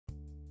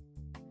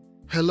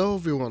Hello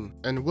everyone,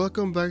 and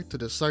welcome back to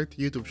the Psyched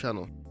YouTube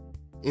channel.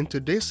 In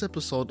today's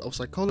episode of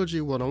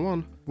Psychology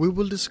 101, we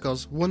will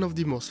discuss one of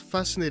the most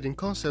fascinating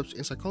concepts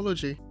in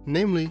psychology,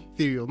 namely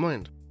theory of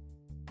mind.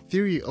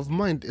 Theory of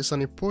mind is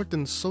an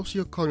important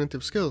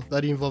socio-cognitive skill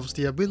that involves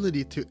the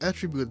ability to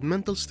attribute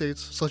mental states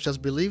such as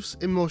beliefs,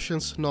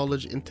 emotions,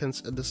 knowledge,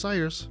 intents, and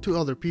desires to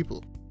other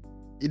people.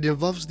 It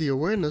involves the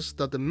awareness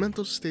that the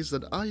mental states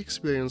that I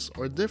experience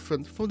are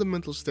different from the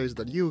mental states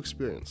that you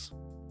experience.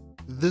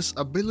 This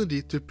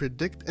ability to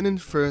predict and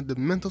infer the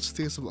mental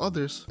states of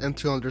others and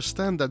to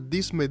understand that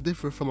these may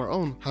differ from our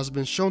own has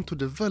been shown to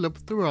develop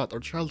throughout our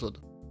childhood.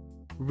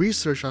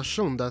 Research has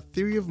shown that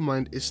theory of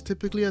mind is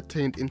typically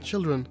attained in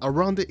children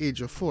around the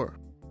age of 4.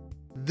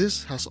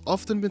 This has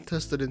often been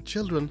tested in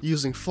children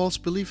using false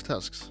belief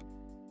tasks.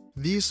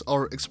 These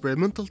are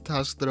experimental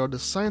tasks that are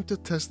designed to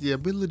test the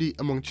ability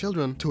among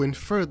children to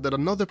infer that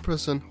another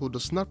person who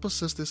does not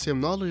possess the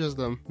same knowledge as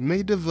them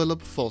may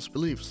develop false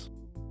beliefs.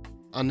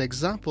 An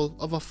example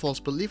of a false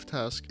belief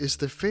task is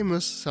the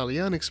famous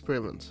Sally-Ann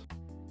experiment.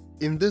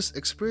 In this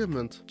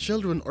experiment,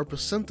 children are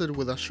presented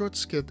with a short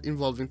skit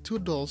involving two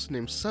dolls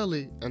named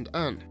Sally and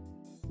Ann.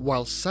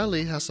 While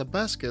Sally has a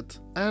basket,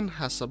 Ann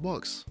has a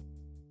box.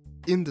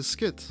 In the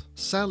skit,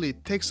 Sally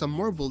takes a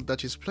marble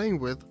that she's playing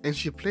with and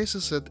she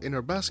places it in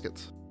her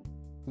basket.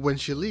 When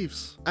she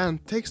leaves, Ann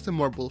takes the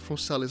marble from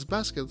Sally's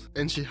basket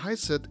and she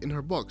hides it in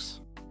her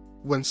box.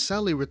 When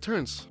Sally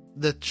returns,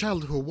 the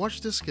child who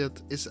watched the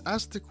skit is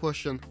asked the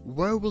question,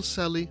 where will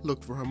Sally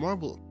look for her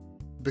marble?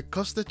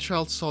 Because the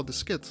child saw the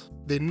skit,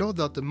 they know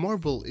that the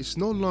marble is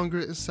no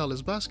longer in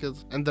Sally's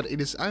basket and that it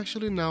is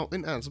actually now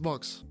in Ann's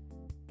box.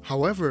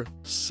 However,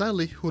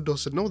 Sally, who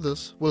doesn't know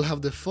this, will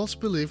have the false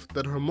belief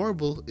that her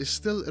marble is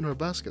still in her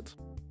basket.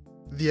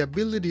 The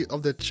ability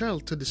of the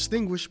child to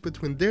distinguish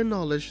between their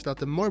knowledge that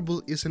the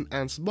marble is in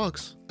Ann's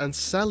box and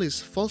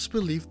Sally's false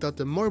belief that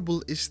the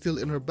marble is still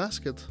in her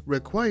basket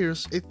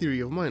requires a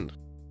theory of mind.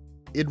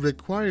 It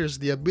requires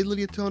the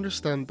ability to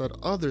understand that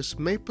others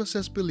may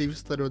possess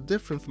beliefs that are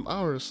different from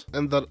ours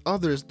and that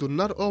others do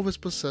not always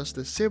possess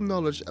the same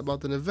knowledge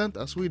about an event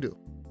as we do.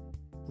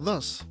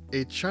 Thus,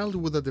 a child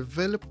with a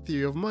developed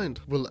theory of mind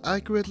will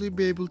accurately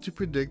be able to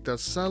predict that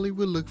Sally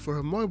will look for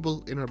her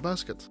marble in her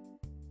basket.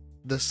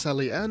 The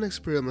Sally-Ann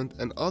experiment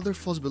and other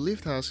false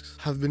belief tasks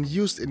have been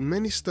used in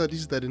many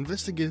studies that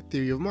investigate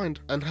theory of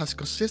mind and has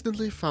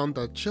consistently found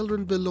that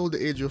children below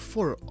the age of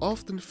 4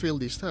 often fail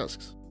these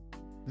tasks.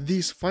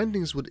 These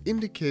findings would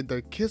indicate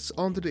that kids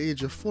under the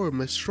age of 4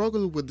 may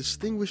struggle with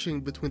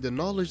distinguishing between the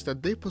knowledge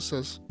that they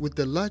possess with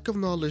the lack of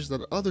knowledge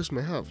that others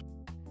may have.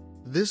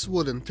 This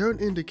would in turn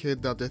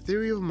indicate that the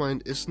theory of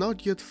mind is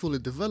not yet fully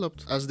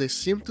developed, as they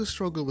seem to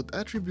struggle with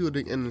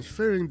attributing and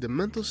inferring the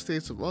mental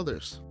states of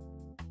others.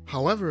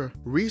 However,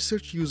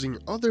 research using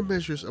other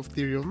measures of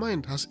theory of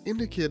mind has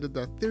indicated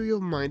that theory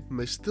of mind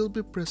may still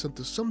be present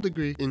to some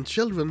degree in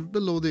children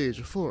below the age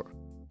of 4.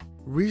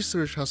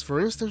 Research has for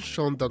instance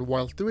shown that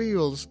while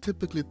 3-year-olds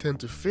typically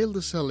tend to fail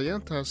the Sally-Ann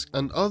task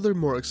and other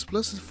more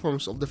explicit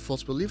forms of the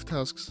false belief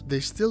tasks, they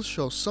still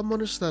show some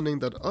understanding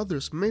that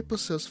others may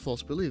possess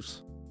false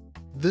beliefs.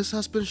 This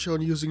has been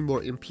shown using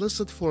more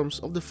implicit forms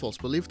of the false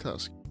belief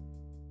task.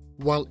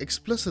 While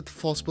explicit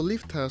false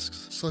belief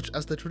tasks, such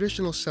as the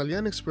traditional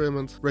Sally-Ann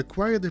experiment,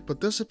 require the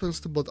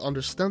participants to both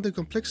understand the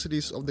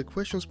complexities of the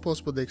questions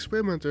posed by the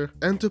experimenter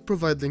and to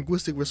provide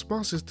linguistic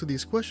responses to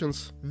these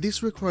questions,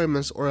 these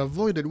requirements are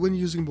avoided when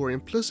using more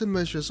implicit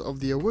measures of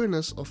the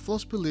awareness of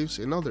false beliefs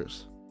in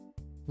others.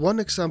 One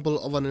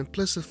example of an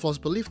implicit false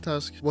belief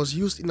task was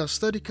used in a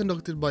study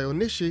conducted by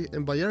Onishi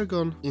and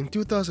Baillargeon in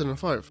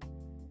 2005.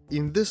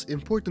 In this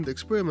important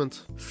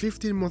experiment,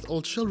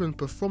 15-month-old children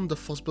performed a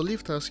false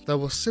belief task that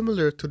was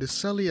similar to the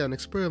Sally-Ann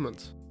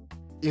experiment.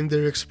 In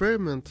their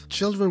experiment,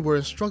 children were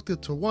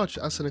instructed to watch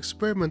as an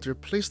experimenter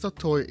placed a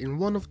toy in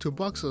one of two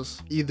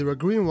boxes, either a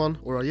green one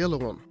or a yellow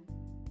one.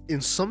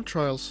 In some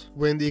trials,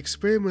 when the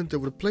experimenter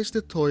would place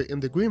the toy in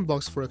the green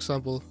box, for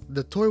example,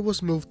 the toy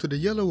was moved to the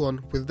yellow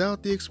one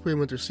without the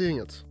experimenter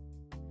seeing it.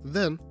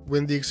 Then,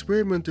 when the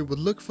experimenter would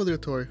look for their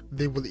toy,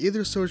 they would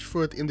either search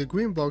for it in the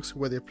green box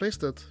where they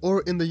placed it,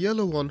 or in the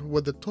yellow one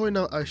where the toy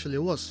now actually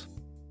was.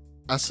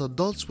 As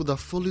adults with a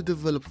fully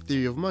developed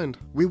theory of mind,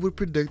 we would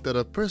predict that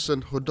a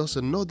person who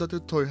doesn't know that the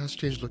toy has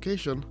changed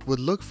location would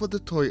look for the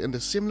toy in the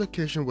same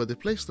location where they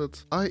placed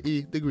it,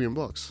 i.e. the green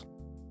box.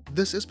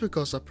 This is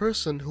because a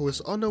person who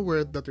is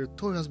unaware that their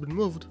toy has been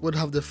moved would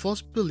have the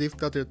false belief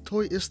that their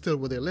toy is still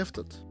where they left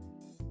it.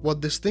 What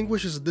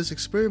distinguishes this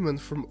experiment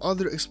from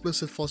other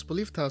explicit false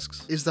belief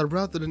tasks is that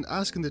rather than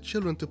asking the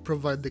children to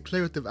provide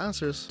declarative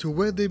answers to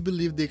where they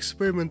believe the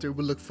experimenter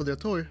will look for their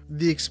toy,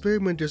 the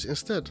experimenters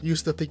instead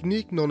used a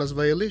technique known as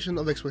violation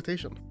of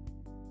expectation.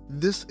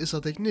 This is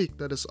a technique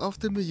that is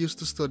often been used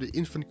to study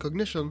infant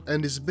cognition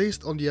and is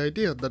based on the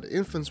idea that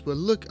infants will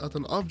look at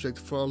an object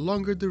for a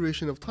longer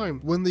duration of time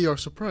when they are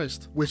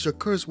surprised, which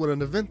occurs when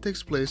an event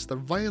takes place that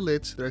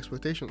violates their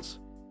expectations.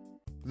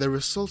 The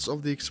results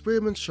of the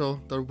experiment show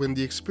that when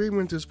the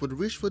experimenters would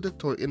reach for the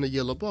toy in a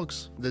yellow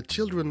box, the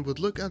children would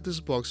look at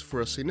this box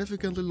for a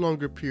significantly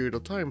longer period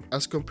of time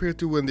as compared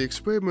to when the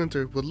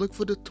experimenter would look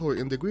for the toy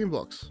in the green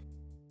box.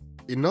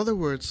 In other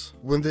words,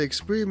 when the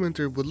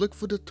experimenter would look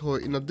for the toy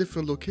in a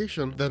different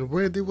location than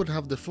where they would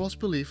have the false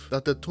belief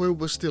that the toy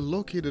was still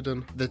located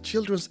in, the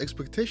children's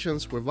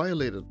expectations were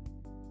violated.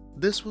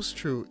 This was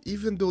true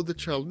even though the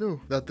child knew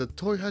that the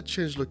toy had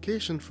changed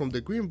location from the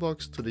green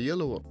box to the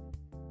yellow one.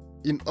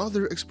 In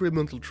other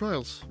experimental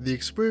trials, the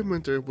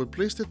experimenter would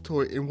place the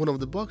toy in one of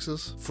the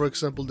boxes, for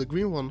example the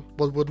green one,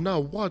 but would now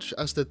watch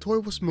as the toy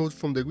was moved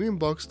from the green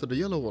box to the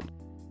yellow one.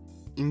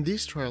 In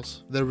these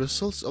trials, the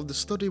results of the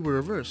study were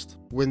reversed.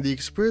 When the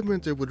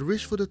experimenter would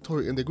reach for the toy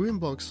in the green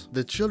box,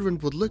 the children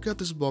would look at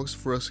this box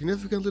for a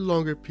significantly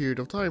longer period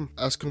of time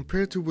as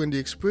compared to when the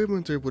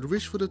experimenter would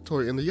reach for the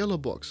toy in the yellow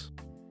box.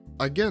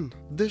 Again,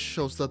 this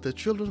shows that the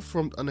children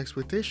formed an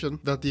expectation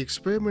that the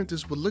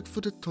experimenters would look for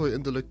the toy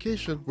in the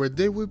location where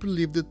they would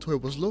believe the toy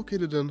was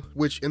located in,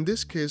 which in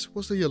this case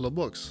was the yellow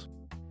box.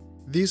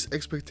 These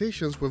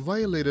expectations were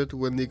violated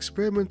when the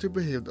experimenter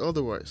behaved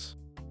otherwise.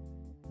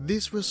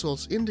 These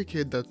results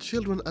indicate that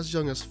children as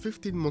young as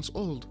 15 months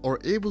old are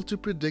able to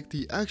predict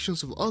the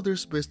actions of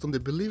others based on the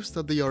beliefs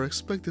that they are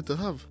expected to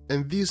have,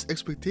 and these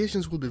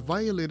expectations will be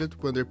violated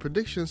when their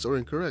predictions are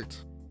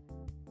incorrect.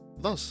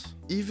 Thus,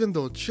 even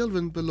though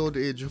children below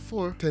the age of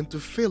 4 tend to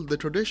fail the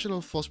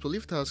traditional false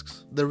belief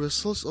tasks, the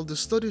results of the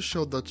study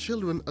showed that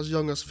children as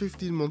young as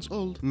 15 months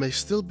old may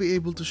still be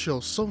able to show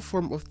some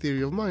form of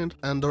theory of mind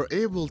and are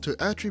able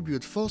to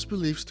attribute false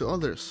beliefs to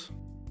others.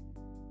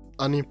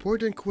 An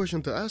important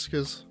question to ask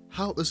is,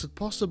 how is it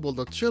possible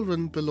that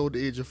children below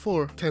the age of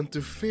 4 tend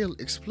to fail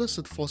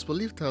explicit false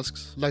belief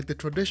tasks like the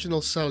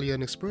traditional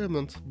Salian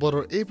experiment, but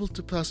are able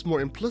to pass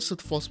more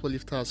implicit false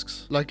belief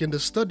tasks like in the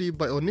study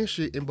by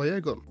Onishi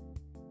Baillargeon?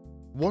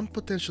 One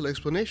potential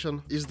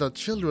explanation is that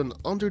children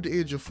under the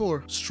age of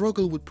 4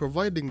 struggle with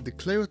providing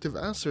declarative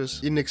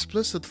answers in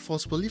explicit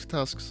false belief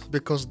tasks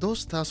because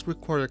those tasks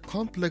require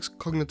complex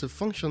cognitive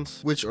functions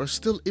which are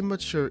still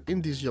immature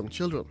in these young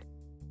children.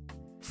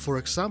 For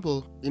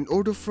example, in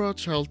order for a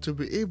child to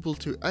be able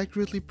to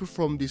accurately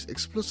perform these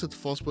explicit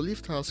false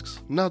belief tasks,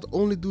 not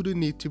only do they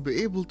need to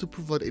be able to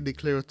provide a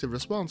declarative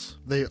response,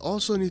 they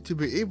also need to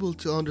be able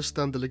to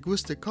understand the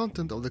linguistic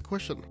content of the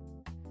question.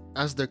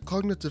 As their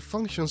cognitive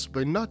functions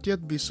may not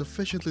yet be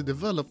sufficiently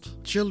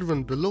developed,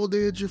 children below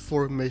the age of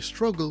 4 may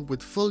struggle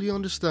with fully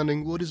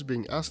understanding what is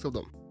being asked of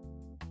them.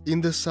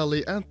 In the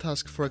Sally Ant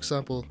task, for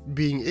example,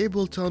 being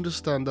able to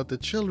understand that the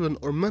children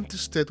are meant to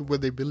state where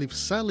they believe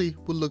Sally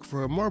will look for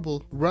her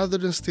marble rather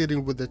than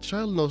stating where the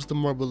child knows the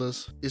marble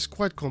is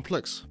quite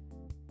complex.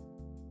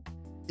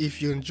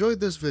 If you enjoyed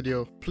this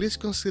video, please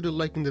consider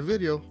liking the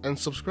video and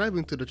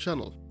subscribing to the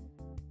channel.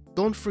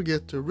 Don't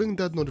forget to ring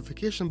that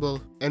notification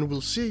bell, and we'll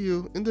see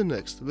you in the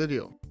next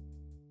video.